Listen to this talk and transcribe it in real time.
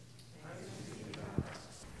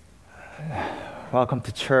Welcome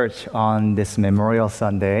to church on this Memorial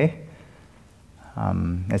Sunday.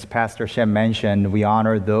 As Pastor Shem mentioned, we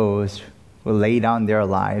honor those who lay down their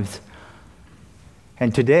lives.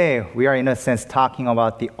 And today, we are in a sense talking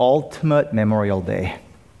about the ultimate Memorial Day.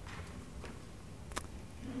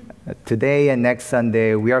 Today and next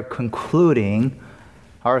Sunday, we are concluding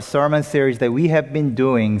our sermon series that we have been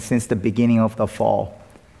doing since the beginning of the fall.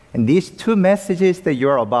 And these two messages that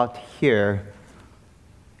you're about to hear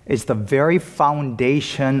is the very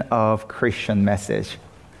foundation of Christian message.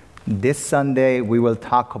 This Sunday, we will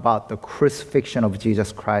talk about the crucifixion of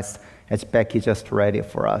Jesus Christ, as Becky just read it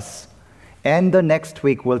for us. And the next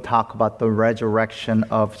week, we'll talk about the resurrection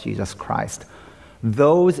of Jesus Christ.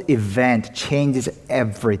 Those events changes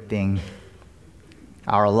everything,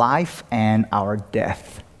 our life and our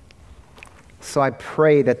death. So I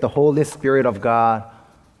pray that the Holy Spirit of God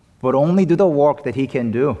would only do the work that He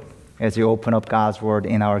can do as you open up God's Word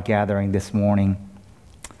in our gathering this morning.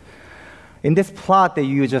 In this plot that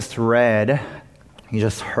you just read, you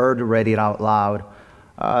just read it out loud,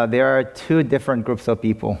 there are two different groups of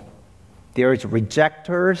people. There is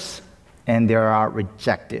rejectors and there are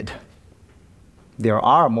rejected. There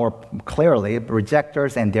are, more clearly,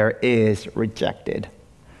 rejectors and there is rejected.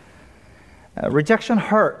 Rejection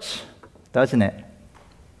hurts, doesn't it?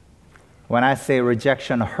 When I say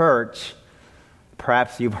rejection hurts,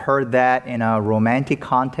 perhaps you've heard that in a romantic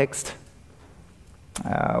context,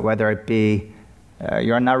 whether it be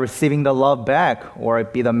you're not receiving the love back or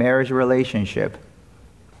it be the marriage relationship.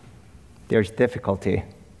 There's difficulty.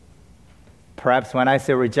 Perhaps when I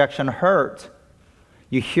say rejection hurts,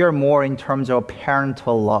 you hear more in terms of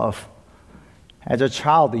parental love. As a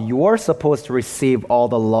child, you are supposed to receive all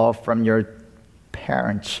the love from your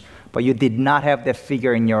parents, but you did not have that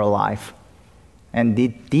figure in your life. And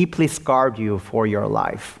it deeply scarred you for your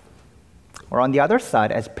life. Or on the other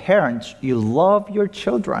side, as parents, you love your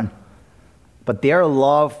children, but their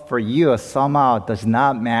love for you somehow does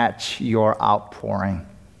not match your outpouring.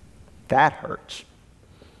 That hurts.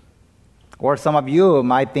 Or some of you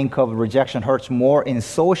might think of rejection hurts more in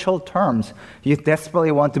social terms. You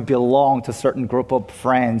desperately want to belong to a certain group of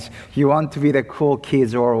friends. You want to be the cool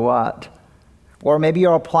kids or what. Or maybe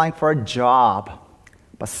you're applying for a job,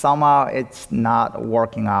 but somehow it's not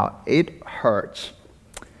working out. It hurts.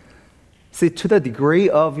 See, to the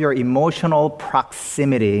degree of your emotional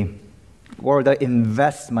proximity or the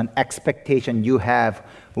investment expectation you have,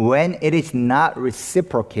 when it is not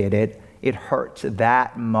reciprocated, it hurts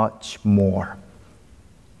that much more.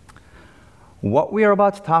 What we are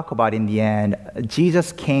about to talk about in the end,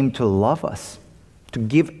 Jesus came to love us, to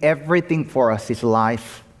give everything for us, His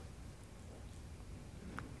life.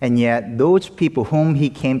 And yet, those people whom He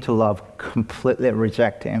came to love completely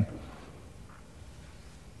reject Him.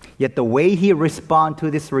 Yet the way He responded to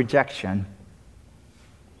this rejection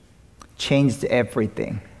changed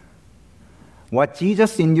everything. What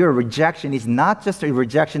Jesus endured, rejection, is not just a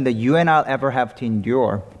rejection that you and I ever have to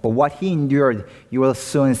endure, but what He endured, you will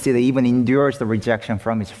soon see that He even endures the rejection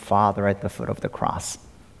from His Father at the foot of the cross.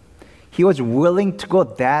 He was willing to go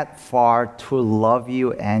that far to love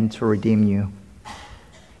you and to redeem you.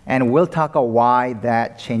 And we'll talk about why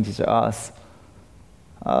that changes us.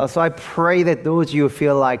 So I pray that those of you who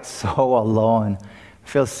feel like so alone,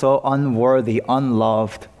 feel so unworthy,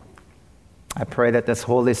 unloved, I pray that this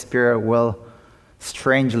Holy Spirit will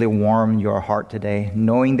strangely warm your heart today,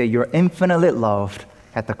 knowing that you're infinitely loved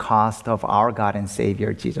at the cost of our God and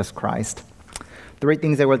Savior, Jesus Christ. Three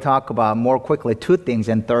things that we'll talk about more quickly, two things,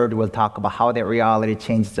 and third, we'll talk about how that reality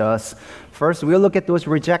changed us. First, we'll look at those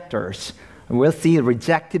rejectors. We'll see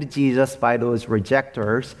rejected Jesus by those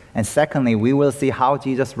rejectors. And secondly, we will see how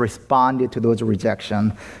Jesus responded to those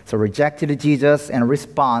rejections. So rejected Jesus and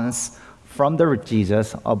response from the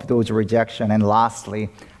Jesus of those rejection. And lastly,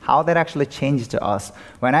 how that actually changed to us.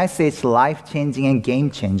 When I say it's life-changing and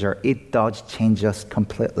game-changer, it does change us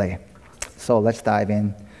completely. So let's dive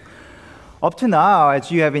in. Up to now,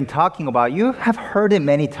 as you have been talking about, you have heard it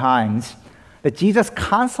many times that Jesus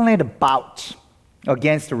constantly had a bout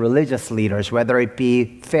against the religious leaders, whether it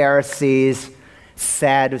be Pharisees,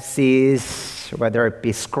 Sadducees, whether it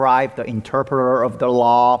be scribe, the interpreter of the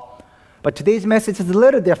law. But today's message is a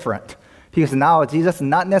little different, because now Jesus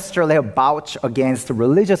not necessarily a bout against the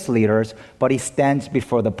religious leaders, but He stands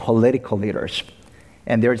before the political leaders.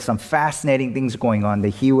 And there's some fascinating things going on that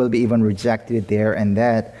He will be even rejected there and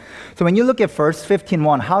that. So when you look at verse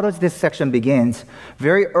 15:1, how does this section begin?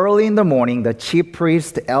 Very early in the morning, the chief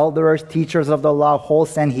priests, elders, teachers of the law, whole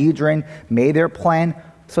Sanhedrin made their plan.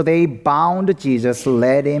 So they bound Jesus,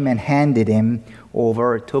 led Him, and handed Him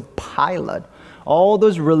over to Pilate. All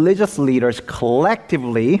those religious leaders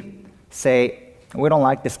collectively say, We don't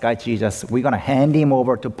like this guy, Jesus. We're going to hand him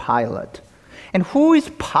over to Pilate. And who is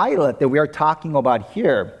Pilate that we are talking about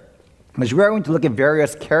here? Because we are going to look at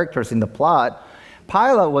various characters in the plot.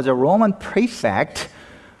 Pilate was a Roman prefect,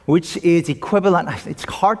 which is equivalent, it's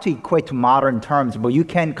hard to equate to modern terms, but you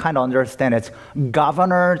can kind of understand it's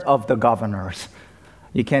governors of the governors.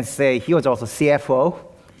 You can say he was also CFO,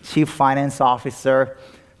 chief finance officer,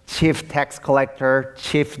 chief tax collector,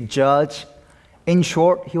 chief judge. In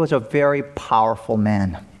short, he was a very powerful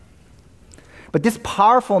man. But this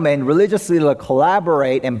powerful man religiously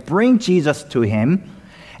collaborate and bring Jesus to him.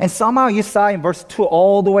 And somehow you saw in verse 2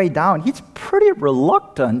 all the way down, he's pretty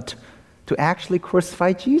reluctant to actually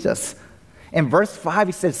crucify Jesus. In verse 5,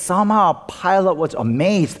 he says somehow Pilate was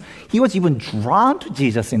amazed. He was even drawn to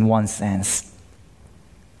Jesus in one sense.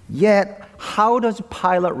 Yet, how does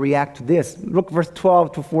Pilate react to this? Look, verse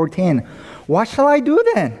 12 to 14. What shall I do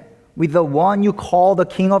then with the one you call the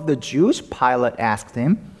king of the Jews? Pilate asked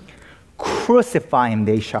him. Crucify him,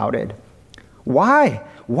 they shouted. Why?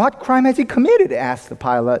 What crime has he committed? Asked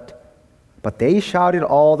Pilate. But they shouted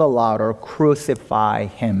all the louder, crucify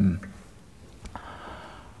him.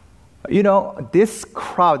 You know, this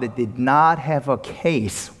crowd did not have a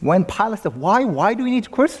case. When Pilate said, why do we need to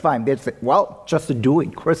crucify him? They said, well, just to do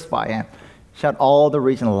it, crucify him. Shout all the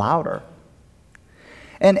reason louder.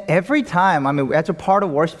 And every time, as a part of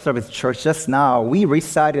worship service church just now, we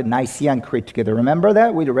recited Nicene Creed together. Remember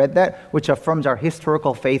that? We read that, which affirms our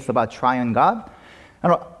historical faith about triune God.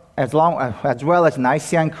 And as well as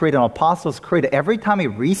Nicene Creed and Apostles' Creed, every time we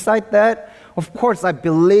recite that, of course, I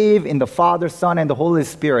believe in the Father, Son, and the Holy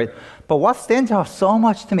Spirit. But what stands out so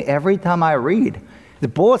much to me every time I read,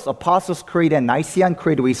 both Apostles' Creed and Nicene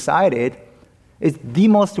Creed recited is the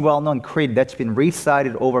most well-known creed that's been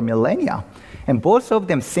recited over millennia. And both of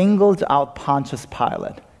them singled out Pontius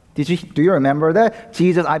Pilate. Do you remember that?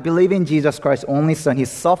 I believe in Jesus Christ, only Son. He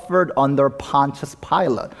suffered under Pontius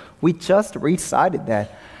Pilate. We just recited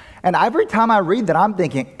that. And every time I read that, I'm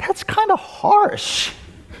thinking, that's kind of harsh.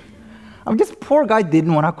 This poor guy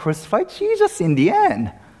didn't want to crucify Jesus in the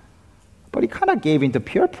end. But he kind of gave in to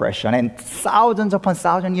peer pressure. And thousands upon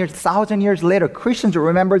thousand years later, Christians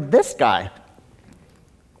remember this guy.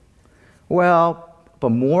 Well, but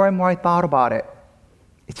more and more I thought about it,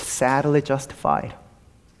 it's sadly justified.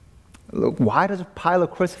 Look, why does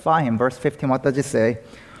Pilate crucify him? Verse 15, what does it say?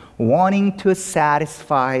 Wanting to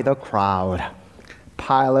satisfy the crowd,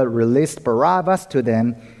 Pilate released Barabbas to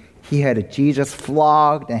them. He had Jesus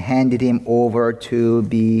flogged and handed him over to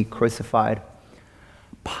be crucified.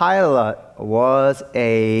 Pilate was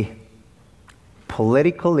a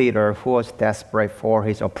political leader who was desperate for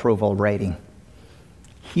his approval rating.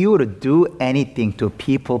 He would do anything to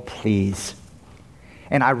people please.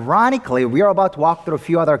 And ironically, we are about to walk through a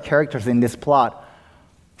few other characters in this plot.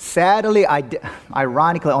 Sadly,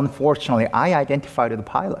 ironically, unfortunately, I identified with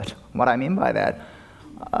Pilate. What I mean by that?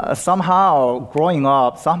 Somehow, growing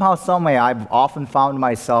up, some way, I've often found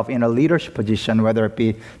myself in a leadership position, whether it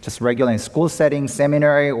be just regular in school setting,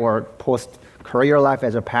 seminary, or post-career life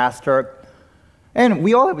as a pastor. And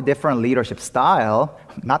we all have a different leadership style.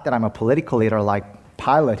 Not that I'm a political leader like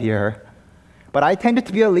Pilate here, but I tended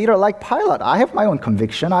to be a leader like Pilate. I have my own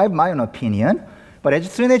conviction, I have my own opinion, but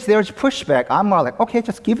as soon as there's pushback, I'm more like, okay,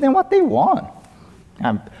 just give them what they want.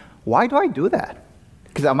 Why do I do that?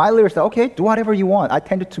 Because my leader said, okay, do whatever you want. I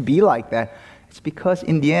tended to be like that. It's because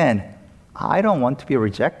in the end, I don't want to be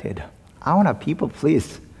rejected. I want to people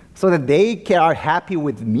please so that they are happy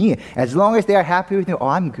with me. As long as they are happy with me, oh,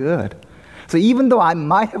 I'm good. So even though I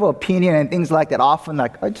might have an opinion and things like that, often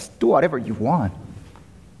I just do whatever you want.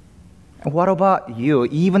 And what about you?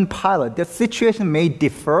 Even Pilate, the situation may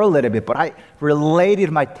differ a little bit, but I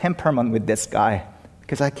related my temperament with this guy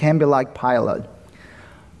because I can be like Pilate.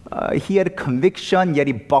 He had conviction, yet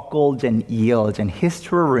he buckled and yielded, and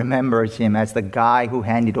history remembers him as the guy who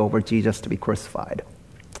handed over Jesus to be crucified.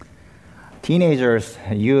 Teenagers,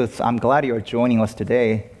 youth, I'm glad you're joining us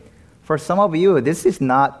today. For some of you, this is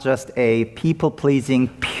not just a people-pleasing,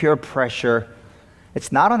 peer pressure.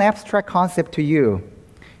 It's not an abstract concept to you.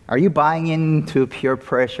 Are you buying into peer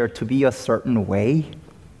pressure to be a certain way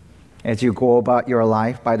as you go about your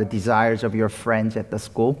life by the desires of your friends at the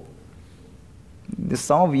school?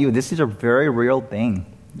 Some of you, this is a very real thing.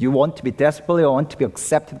 You want to be desperately want to be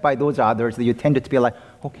accepted by those others that you tend to be like,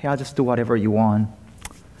 okay, I'll just do whatever you want.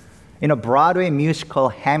 In a Broadway musical,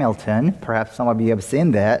 Hamilton, perhaps some of you have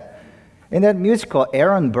seen that. In that musical,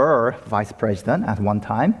 Aaron Burr, vice president at one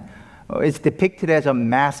time, is depicted as a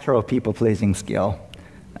master of people-pleasing skill.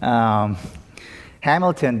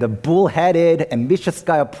 Hamilton, the bull-headed, ambitious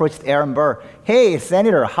guy, approached Aaron Burr. Hey,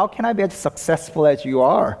 Senator, how can I be as successful as you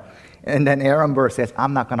are? And then Aaron Burr says,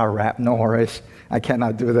 I'm not going to rap, no worries. I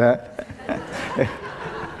cannot do that.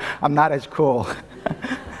 I'm not as cool.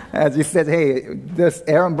 As he says, hey, this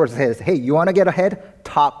Aaron Burr says, hey, you want to get ahead?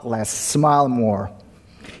 Talk less, smile more.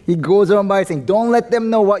 He goes on by saying, don't let them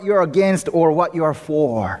know what you're against or what you're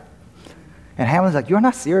for. And Hammond's like, you're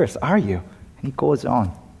not serious, are you? And he goes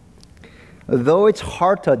on. Though it's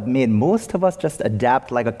hard to admit, most of us just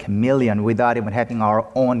adapt like a chameleon without even having our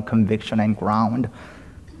own conviction and ground.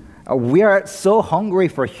 We are so hungry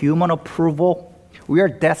for human approval. We are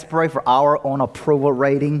desperate for our own approval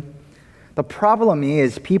rating. The problem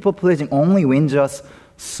is people-pleasing only wins us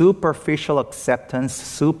superficial acceptance,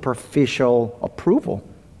 superficial approval.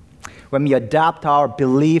 When we adopt our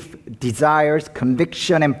belief, desires,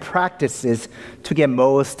 conviction, and practices to get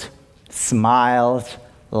most smiles,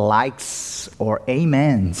 likes, or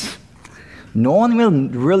amens, no one will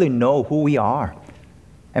really know who we are.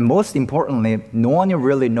 And most importantly, no one will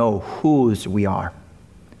really know whose we are.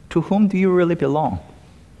 To whom do you really belong?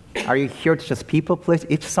 Are you here to just people please?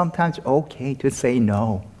 It's sometimes okay to say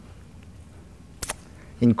no.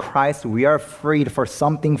 In Christ, we are freed for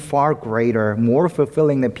something far greater, more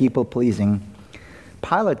fulfilling than people pleasing.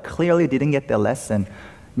 Pilate clearly didn't get the lesson.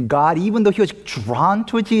 God, even though he was drawn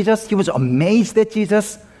to Jesus, he was amazed at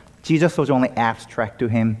Jesus, Jesus was only abstract to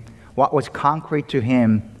him. What was concrete to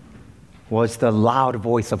him was the loud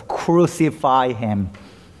voice of crucify him.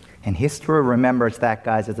 And history remembers that,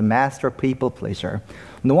 guys, as a master people pleaser.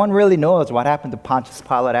 No one really knows what happened to Pontius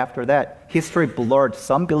Pilate after that. History blurred.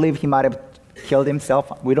 Some believe he might have killed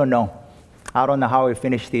himself. We don't know. I don't know how he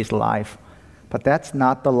finished his life. But that's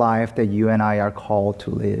not the life that you and I are called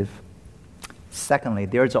to live. Secondly,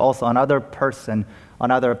 there's also another person,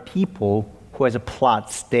 another people who has a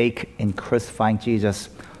plot stake in crucifying Jesus.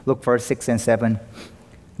 Look verse 6 and 7.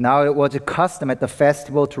 Now it was a custom at the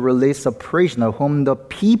festival to release a prisoner whom the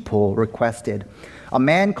people requested. A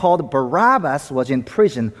man called Barabbas was in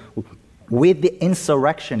prison with the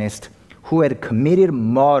insurrectionist who had committed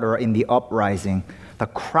murder in the uprising. The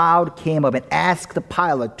crowd came up and asked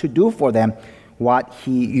Pilate to do for them what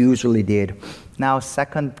he usually did. Now,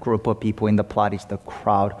 second group of people in the plot is the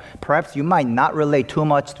crowd. Perhaps you might not relate too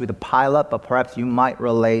much to the Pilate, but perhaps you might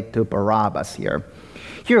relate to Barabbas here.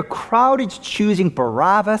 Here, a crowd is choosing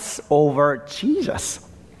Barabbas over Jesus.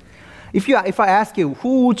 If I ask you,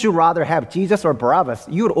 who would you rather have, Jesus or Barabbas?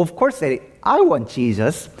 You would, of course, say, I want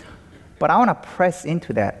Jesus. But I want to press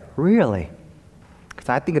into that, really. Because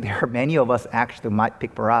I think there are many of us actually might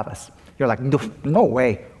pick Barabbas. You're like, no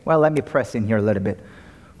way. Well, let me press in here a little bit.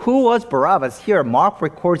 Who was Barabbas? Here, Mark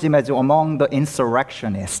records him as among the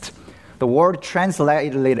insurrectionists. The word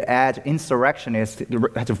translated as insurrectionist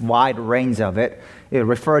has a wide range of it. It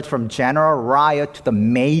refers from general riot to the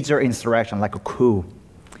major insurrection, like a coup.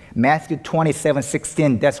 Matthew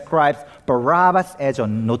 27:16 describes Barabbas as a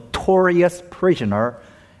notorious prisoner,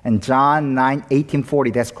 and John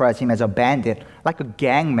 9:18-40 describes him as a bandit, like a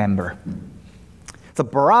gang member. So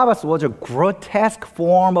Barabbas was a grotesque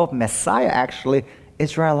form of Messiah, actually,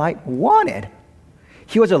 Israelite wanted.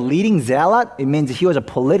 He was a leading zealot. It means he was a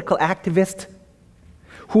political activist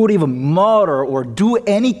who would even murder or do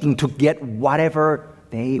anything to get whatever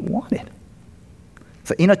they wanted.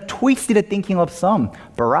 So in a twisted thinking of some,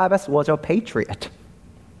 Barabbas was a patriot.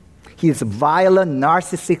 He is violent,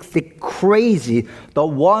 narcissistic, crazy. The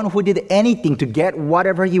one who did anything to get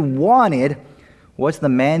whatever he wanted was the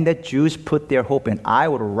man that Jews put their hope in. I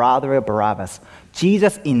would rather have Barabbas.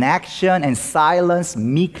 Jesus' inaction and silence,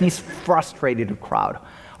 meekness frustrated the crowd.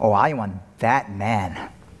 Oh, I want that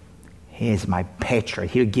man. He is my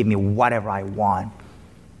patriot. He'll give me whatever I want.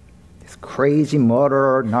 This crazy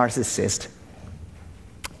murderer, narcissist.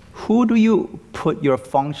 Who do you put your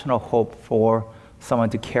functional hope for?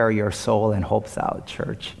 Someone to carry your soul and hopes out,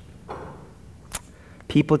 church.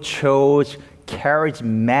 People chose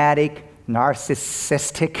charismatic,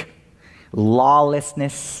 narcissistic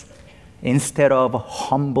lawlessness instead of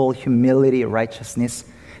humble humility, righteousness.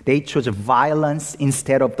 They chose violence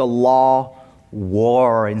instead of the law,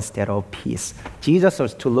 war instead of peace. Jesus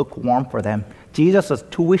was too lukewarm for them. Jesus was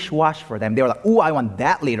too wish-wash for them. They were like, oh, I want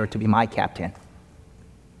that leader to be my captain.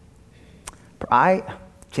 But I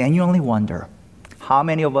genuinely wonder how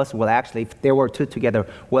many of us will actually, if there were two together,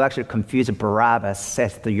 will actually confuse Barabbas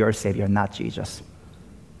as your Savior, not Jesus.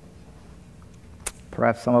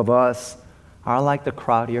 Perhaps some of us are like the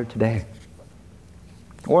crowd here today.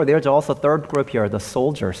 Or there's also a third group here, the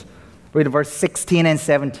soldiers. Read verse 16 and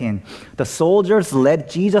 17. The soldiers led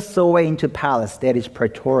Jesus away into palace, that is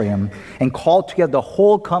Praetorium, and called together the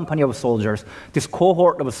whole company of soldiers. This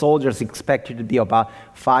cohort of soldiers expected to be about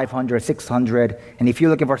 500, 600. And if you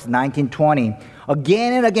look at verse 19, 20,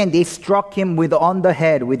 again and again they struck him on the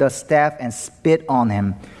head with a staff and spit on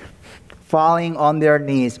him. Falling on their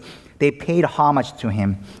knees, they paid homage to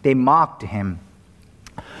him. They mocked him.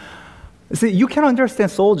 See, you can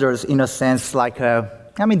understand soldiers in a sense like they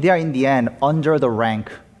are in the end under the rank.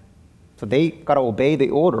 So they got to obey the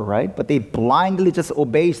order, right? But they blindly just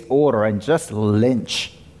obey the order and just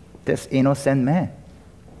lynch this innocent man.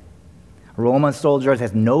 Roman soldiers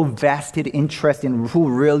has no vested interest in who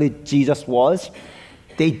really Jesus was.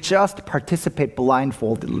 They just participate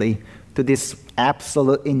blindfoldedly to this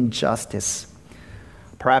absolute injustice.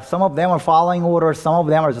 Perhaps some of them are following orders, some of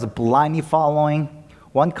them are just blindly following.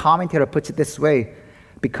 One commentator puts it this way: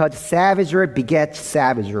 because savagery begets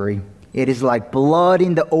savagery. It is like blood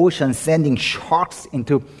in the ocean sending sharks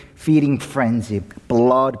into feeding frenzy.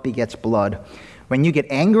 Blood begets blood. When you get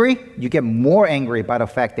angry, you get more angry by the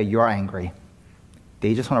fact that you're angry.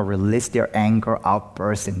 They just want to release their anger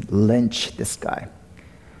outburst and lynch this guy.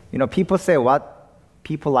 People say what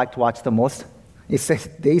people like to watch the most? They say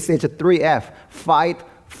it's a 3F: fight,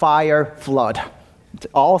 fire, flood. It's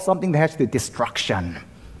all something that has to do with destruction.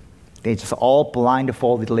 They just all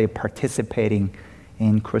blindfoldedly participating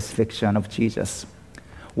in crucifixion of Jesus.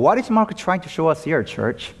 What is Mark trying to show us here,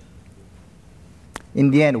 church? In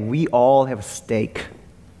the end, we all have a stake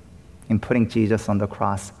in putting Jesus on the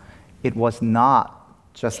cross. It was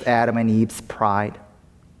not just Adam and Eve's pride.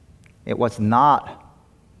 It was not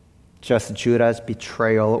just Judah's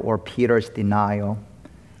betrayal or Peter's denial.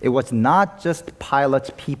 It was not just Pilate's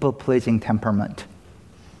people-pleasing temperament.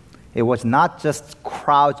 It was not just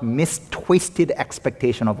crowds' mistwisted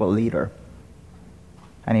expectation of a leader.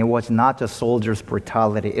 And it was not just soldiers'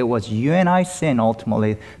 brutality. It was you and I sin,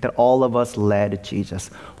 ultimately, that all of us led Jesus.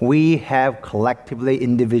 We have collectively,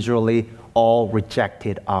 individually, all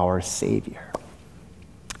rejected our Savior.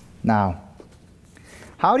 Now,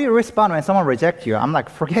 how do you respond when someone rejects you? I'm like,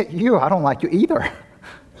 forget you. I don't like you either.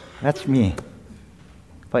 That's me.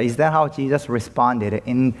 But is that how Jesus responded?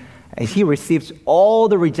 He receives all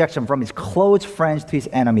the rejection from his close friends to his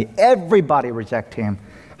enemy. Everybody rejects him.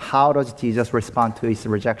 How does Jesus respond to his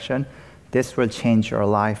rejection? This will change your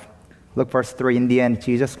life. Look, verse 3. In the end,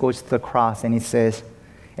 Jesus goes to the cross and he says,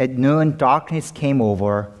 at noon, darkness came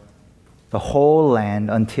over the whole land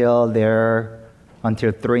until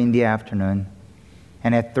 3 in the afternoon.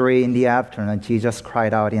 And at 3 in the afternoon, Jesus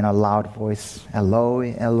cried out in a loud voice,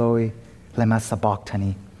 Eloi, Eloi, lema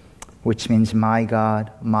sabachthani, which means, my God,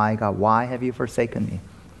 why have you forsaken me?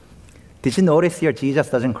 Did you notice here Jesus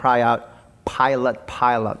doesn't cry out, Pilate,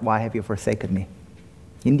 Pilate, why have you forsaken me?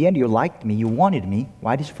 In the end, you liked me, you wanted me,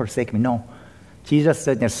 why did you forsake me? No. Jesus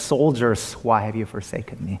said, soldiers, why have you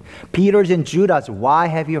forsaken me? Peter's and Judas, why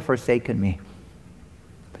have you forsaken me?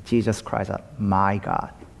 But Jesus cries out, my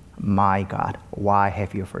God, why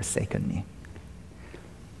have you forsaken me?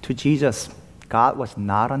 To Jesus, God was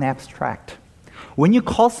not an abstract. When you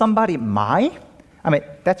call somebody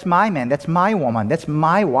that's my man, that's my woman, that's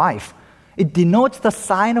my wife, it denotes the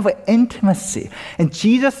sign of intimacy. And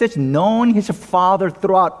Jesus has known his Father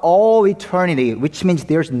throughout all eternity, which means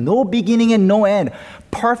there's no beginning and no end.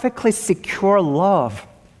 Perfectly secure love.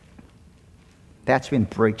 That's been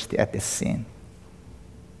breached at this sin.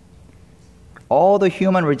 All the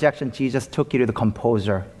human rejection, Jesus took you to the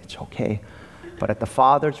composer. It's okay. But at the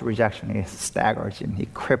Father's rejection, it staggers him. He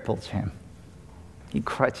cripples him.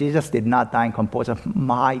 Jesus did not die in composure.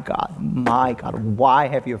 My God, why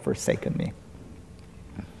have you forsaken me?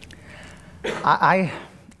 I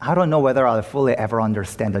don't know whether I'll fully ever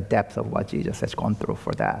understand the depth of what Jesus has gone through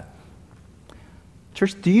for that.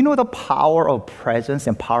 Church, do you know the power of presence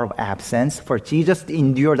and power of absence? For Jesus to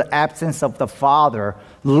endure the absence of the Father,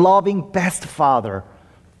 loving best Father,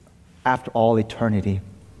 after all eternity.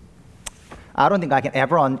 I don't think I can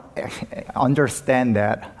ever understand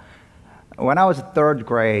that. When I was in third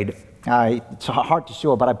grade, it's hard to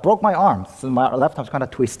show, but I broke my arm. So my left arm's kind of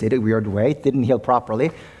twisted, a weird way. It didn't heal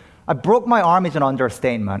properly. I broke my arm is an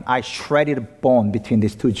understatement. I shredded a bone between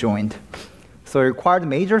these two joints. So it required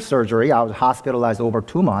major surgery. I was hospitalized over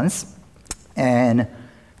 2 months. And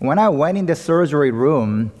when I went in the surgery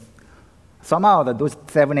room, somehow those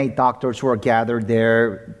 7-8 doctors who were gathered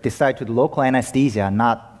there decided to do local anesthesia.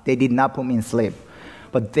 They did not put me in sleep.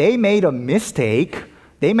 But they made a mistake.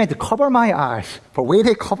 They meant to cover my eyes. The way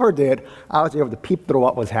they covered it, I was able to peep through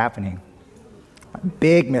what was happening.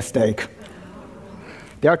 Big mistake.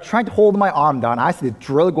 They are trying to hold my arm down. I see the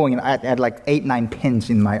drill going in. I had like 8, 9 pins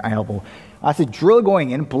in my elbow. I see drill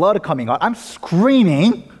going in, blood coming out. I'm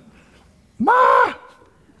screaming, Ma!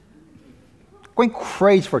 Going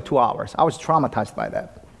crazy for 2 hours. I was traumatized by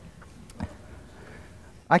that.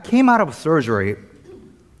 I came out of surgery.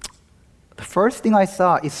 The first thing I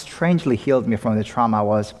saw, it strangely healed me from the trauma,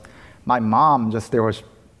 was my mom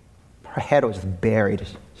her head was just buried.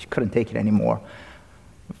 She couldn't take it anymore.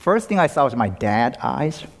 The first thing I saw was my dad's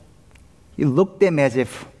eyes. He looked at me as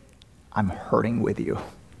if, I'm hurting with you.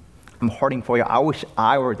 I'm hurting for you. I wish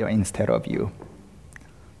I were there instead of you.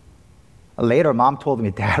 Later, mom told me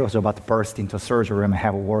dad was about to burst into a surgery room and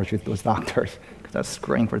have a word with those doctors because I was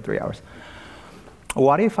screaming for 3 hours.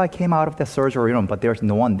 What if I came out of the surgery room, but there's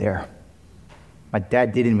no one there? My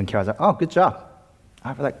dad didn't even care. I was like, oh, good job.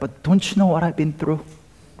 I was like, but don't you know what I've been through?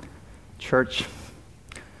 Church,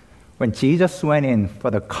 when Jesus went in for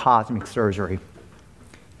the cosmic surgery,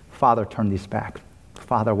 Father turned his back.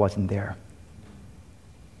 Father wasn't there.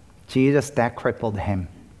 Jesus, that crippled him.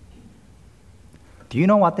 Do you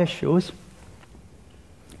know what that shows?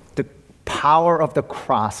 The power of the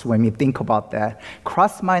cross, when we think about that.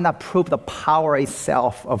 Cross might not prove the power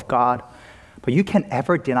itself of God, but you can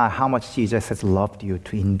ever deny how much Jesus has loved you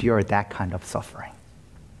to endure that kind of suffering.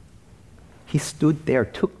 He stood there,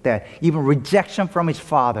 took that, even rejection from his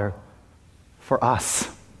Father for us.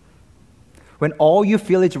 When all you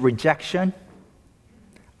feel is rejection,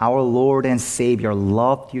 our Lord and Savior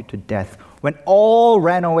loved you to death. When all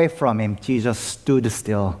ran away from him, Jesus stood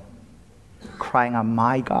still, crying out,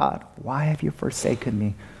 my God, why have you forsaken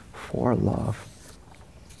me? For love.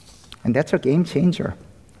 And that's a game changer.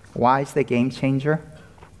 Why is the game changer?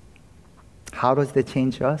 How does that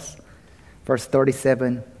change us? Verse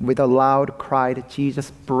 37, with a loud cry, Jesus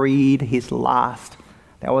breathed his last.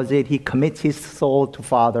 That was it. He commits his soul to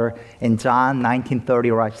Father. And John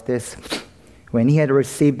 19:30 writes this. When he had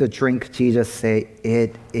received the drink, Jesus said,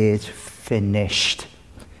 it is finished. Do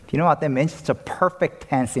you know what that means? It's a perfect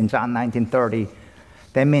tense in John 19:30.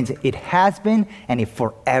 That means it has been and it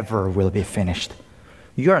forever will be finished.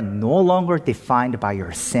 You are no longer defined by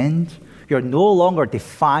your sins. You're no longer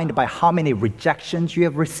defined by how many rejections you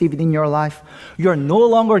have received in your life. You're no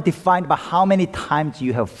longer defined by how many times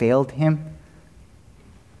you have failed him.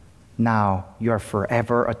 Now you are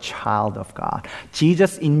forever a child of God.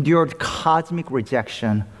 Jesus endured cosmic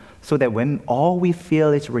rejection so that when all we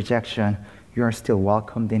feel is rejection, you are still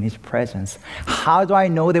welcomed in his presence. How do I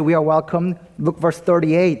know that we are welcomed? Look, verse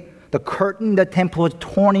 38. The curtain in the temple was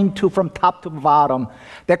torn into from top to bottom.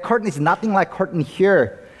 That curtain is nothing like curtain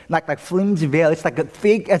here, like flimsy veil. It's like a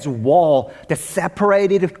thick as wall that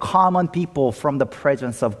separated common people from the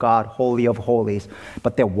presence of God, Holy of Holies.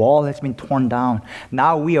 But the wall has been torn down.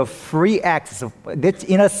 Now we have free access. That's,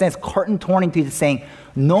 in a sense, curtain torn into is saying,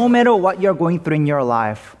 no matter what you're going through in your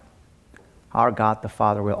life, our God the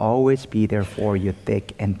Father will always be there for you,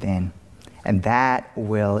 thick and thin. And that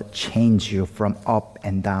will change you from up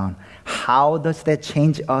and down. How does that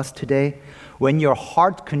change us today? When your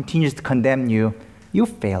heart continues to condemn you, you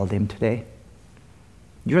failed him today.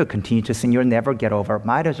 You'll continue to sin. You'll never get over.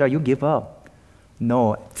 Might as well you give up. No,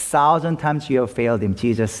 1,000 times you have failed him.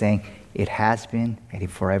 Jesus saying, it has been and it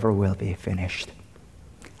forever will be finished.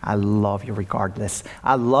 I love you regardless.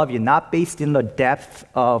 I love you not based in the depth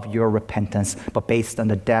of your repentance, but based on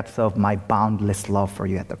the depth of my boundless love for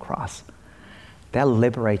you at the cross. That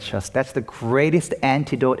liberates us. That's the greatest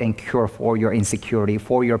antidote and cure for your insecurity,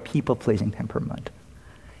 for your people-pleasing temperament.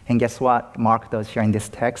 And guess what Mark does here in this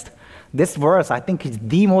text? This verse, I think, is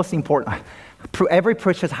the most important. Every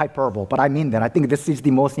preacher is hyperbole, but I mean that. I think this is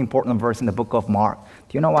the most important verse in the book of Mark.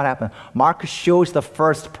 Do you know what happened? Mark shows the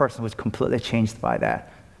first person who was completely changed by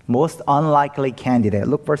that. Most unlikely candidate.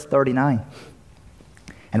 Look, verse 39.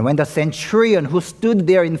 And when the centurion who stood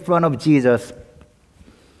there in front of Jesus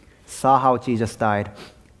saw how Jesus died,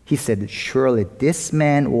 he said, surely this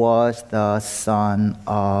man was the Son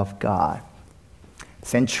of God.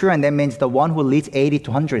 Centurion, that means the one who leads 80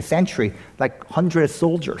 to 100, century, like 100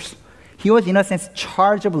 soldiers. He was, in a sense,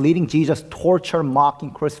 charged of leading Jesus' torture,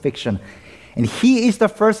 mocking, crucifixion. And he is the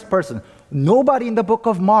first person. Nobody in the book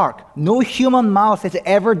of Mark, no human mouth has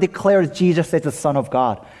ever declared Jesus as the Son of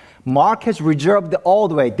God. Mark has reserved all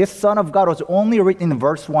the way. This Son of God was only written in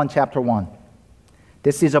verse 1, chapter 1.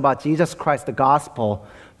 This is about Jesus Christ, the gospel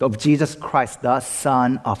of Jesus Christ, the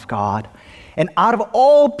Son of God. And out of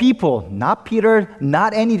all people, not Peter,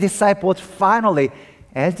 not any disciples, finally,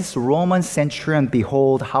 as this Roman centurion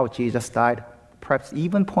behold how Jesus died, perhaps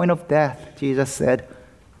even point of death, Jesus said,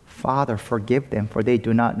 Father, forgive them, for they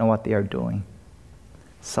do not know what they are doing.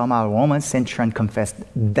 Somehow Roman centurion confessed,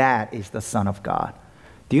 that is the Son of God.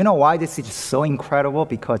 Do you know why this is so incredible?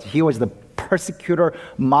 Because he was the persecutor,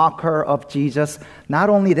 mocker of Jesus. Not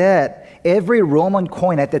only that, every Roman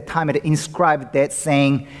coin at the time had inscribed that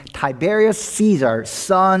saying, Tiberius Caesar,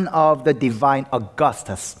 son of the divine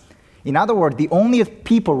Augustus. In other words, the only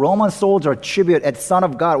people Roman soldiers attribute as son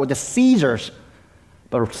of God were the Caesars.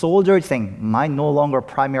 But soldiers saying, my no longer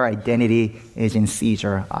primary identity is in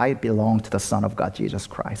Caesar. I belong to the Son of God, Jesus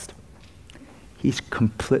Christ. He's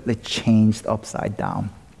completely changed upside down.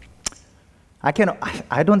 I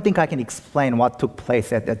don't think I can explain what took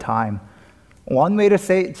place at that time. One way to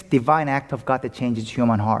say it's a divine act of God that changes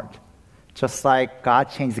human heart. Just like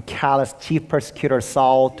God changed the callous chief persecutor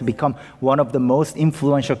Saul to become one of the most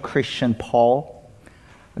influential Christian Paul,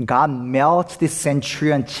 God melts this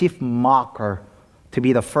centurion chief mocker to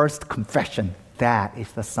be the first confession that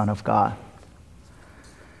is the Son of God.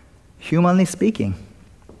 Humanly speaking,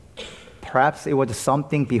 perhaps it was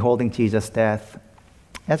something beholding Jesus' death.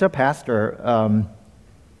 As a pastor,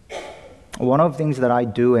 one of the things that I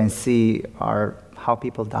do and see are how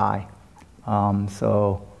people die.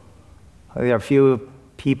 So there are a few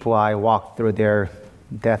people I walk through their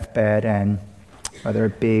deathbed, and whether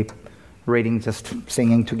it be reading, just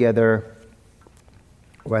singing together,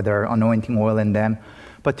 whether anointing oil in them.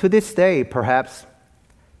 But to this day, perhaps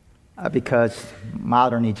because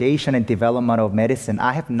modernization and development of medicine,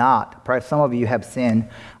 I have not, perhaps some of you have seen,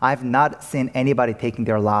 I have not seen anybody taking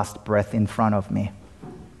their last breath in front of me.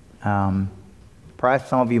 Perhaps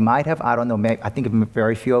some of you might have, I don't know, I think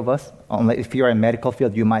very few of us. If you're in medical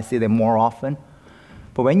field, you might see them more often.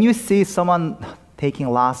 But when you see someone taking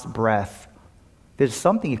last breath, there's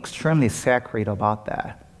something extremely sacred about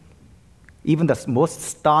that. Even the most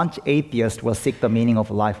staunch atheist will seek the meaning of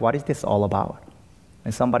life. What is this all about?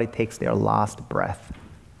 When somebody takes their last breath.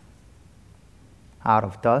 Out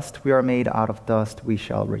of dust we are made, out of dust we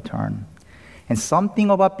shall return. And something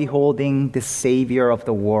about beholding the Savior of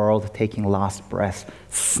the world taking last breath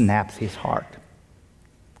snaps his heart.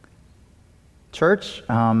 Church,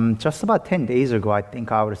 just about 10 days ago, I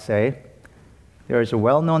think I would say, there is a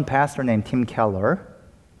well-known pastor named Tim Keller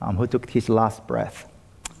who took his last breath.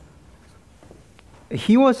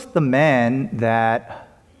 He was the man that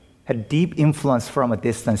had deep influence from a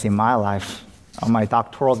distance in my life. On my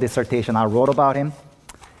doctoral dissertation, I wrote about him.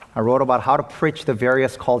 I wrote about how to preach the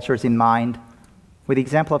various cultures in mind with the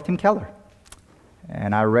example of Tim Keller.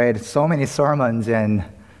 And I read so many sermons and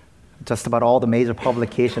just about all the major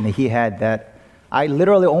publications that he had that I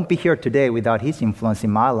literally won't be here today without his influence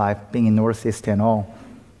in my life, being in Northeast and all.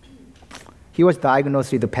 He was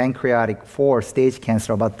diagnosed with pancreatic 4-stage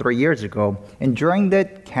cancer about 3 years ago. And during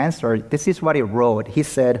that cancer, this is what he wrote. He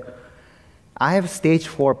said, I have stage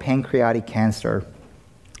 4 pancreatic cancer,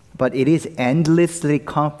 but it is endlessly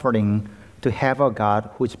comforting to have a God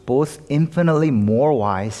who is both infinitely more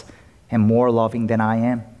wise and more loving than I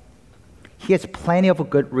am. He has plenty of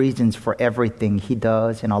good reasons for everything he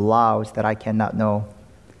does and allows that I cannot know.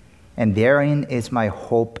 And therein is my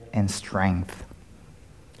hope and strength.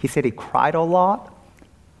 He said he cried a lot,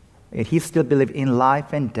 and he still believed in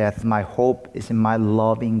life and death. My hope is in my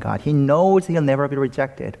loving God. He knows he'll never be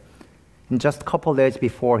rejected. And just a couple days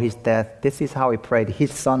before his death, this is how he prayed.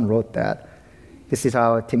 His son wrote that. This is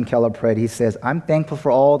how Tim Keller prayed. He says, I'm thankful for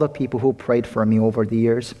all the people who prayed for me over the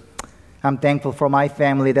years. I'm thankful for my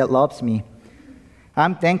family that loves me.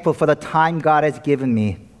 I'm thankful for the time God has given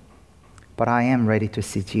me. But I am ready to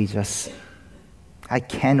see Jesus. I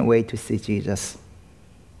can't wait to see Jesus.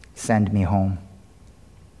 Send me home.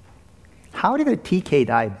 How did the TK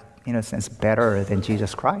die, in a sense, better than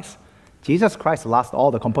Jesus Christ? Jesus Christ lost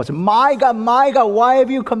all the composure. My God, why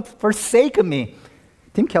have you forsaken me?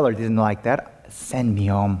 Tim Keller didn't like that. Send me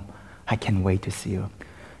home. I can't wait to see you.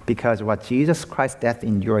 Because what Jesus Christ's death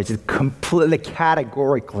endures is completely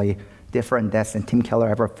categorically different deaths than Tim Keller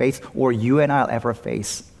ever faced or you and I'll ever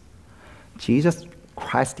face. Jesus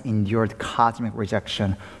Christ endured cosmic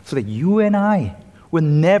rejection so that you and I will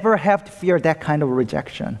never have to fear that kind of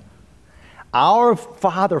rejection. Our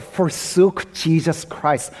Father forsook Jesus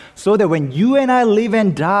Christ so that when you and I live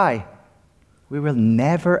and die, we will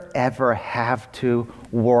never ever have to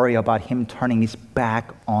worry about him turning his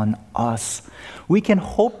back on us. We can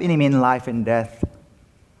hope in him in life and death.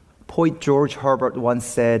 Poet George Herbert once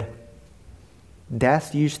said,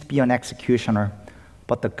 death used to be an executioner,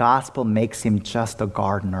 but the gospel makes him just a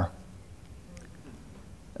gardener.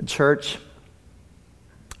 Church,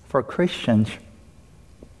 for Christians,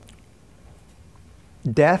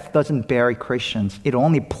 death doesn't bury Christians. It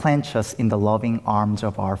only plants us in the loving arms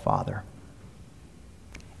of our Father.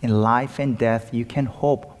 In life and death, you can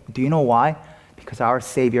hope. Do you know why? Because our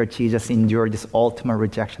Savior Jesus endured this ultimate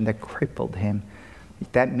rejection that crippled him.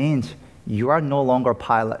 That means you are no longer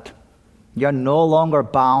Pilate. You are no longer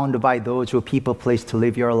bound by those who people please to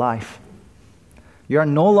live your life. You are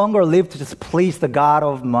no longer live to just please the God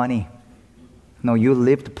of money. No, you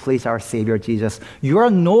live to please our Savior Jesus. You are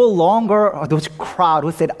no longer those crowd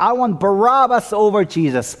who said, I want Barabbas over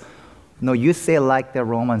Jesus. No, you say like the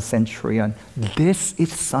Roman centurion, this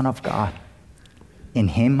is Son of God. In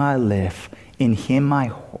Him I live. In Him I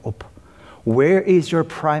hope. Where is your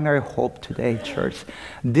primary hope today, church?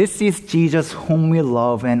 This is Jesus whom we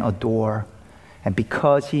love and adore. And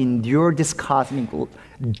because He endured this cosmic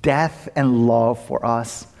death and love for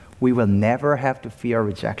us, we will never have to fear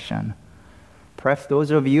rejection. Perhaps those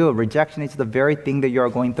of you, rejection is the very thing that you are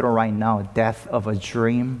going through right now, death of a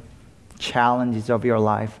dream, challenges of your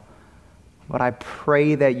life. But I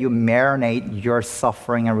pray that you marinate your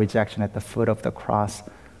suffering and rejection at the foot of the cross.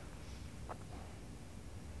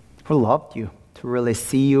 Who loved you to really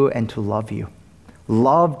see you and to love you.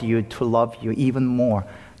 Loved you to love you even more.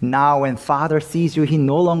 Now when Father sees you, He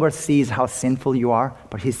no longer sees how sinful you are,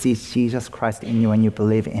 but He sees Jesus Christ in you and you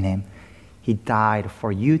believe in Him. He died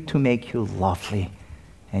for you to make you lovely,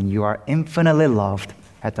 and you are infinitely loved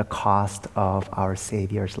at the cost of our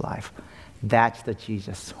Savior's life. That's the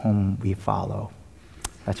Jesus whom we follow.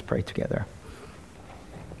 Let's pray together.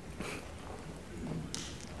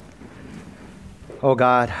 Oh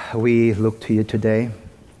God, we look to You today.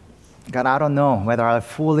 God, I don't know whether I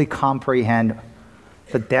fully comprehend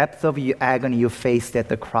the depth of your agony you faced at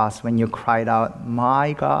the cross when you cried out,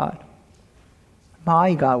 my God,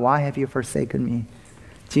 why have You forsaken me?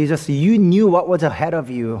 Jesus, You knew what was ahead of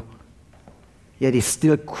You, yet He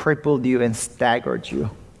still crippled you and staggered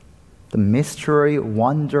you. The mystery,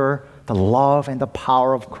 wonder, the love, and the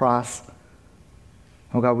power of cross.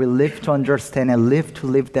 Oh God, we live to understand and live to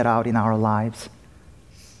live that out in our lives.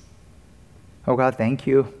 Oh God, thank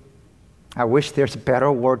You. I wish there's a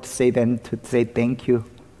better word to say than to say thank You,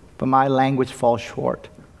 but my language falls short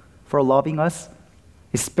for loving us,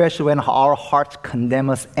 especially when our hearts condemn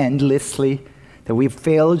us endlessly, that we've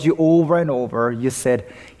failed You over and over. You said,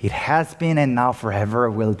 it has been and now forever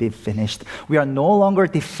will be finished. We are no longer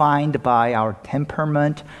defined by our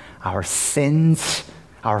temperament, our sins,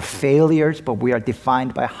 our failures, but we are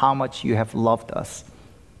defined by how much You have loved us.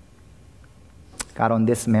 God, on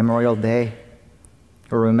this Memorial Day,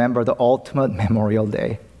 we remember the ultimate Memorial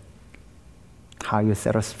Day, how You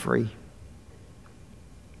set us free.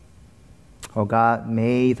 Oh God,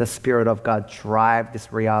 may the Spirit of God drive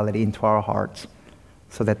this reality into our hearts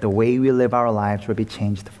so that the way we live our lives will be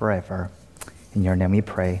changed forever. In Your name we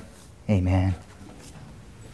pray. Amen.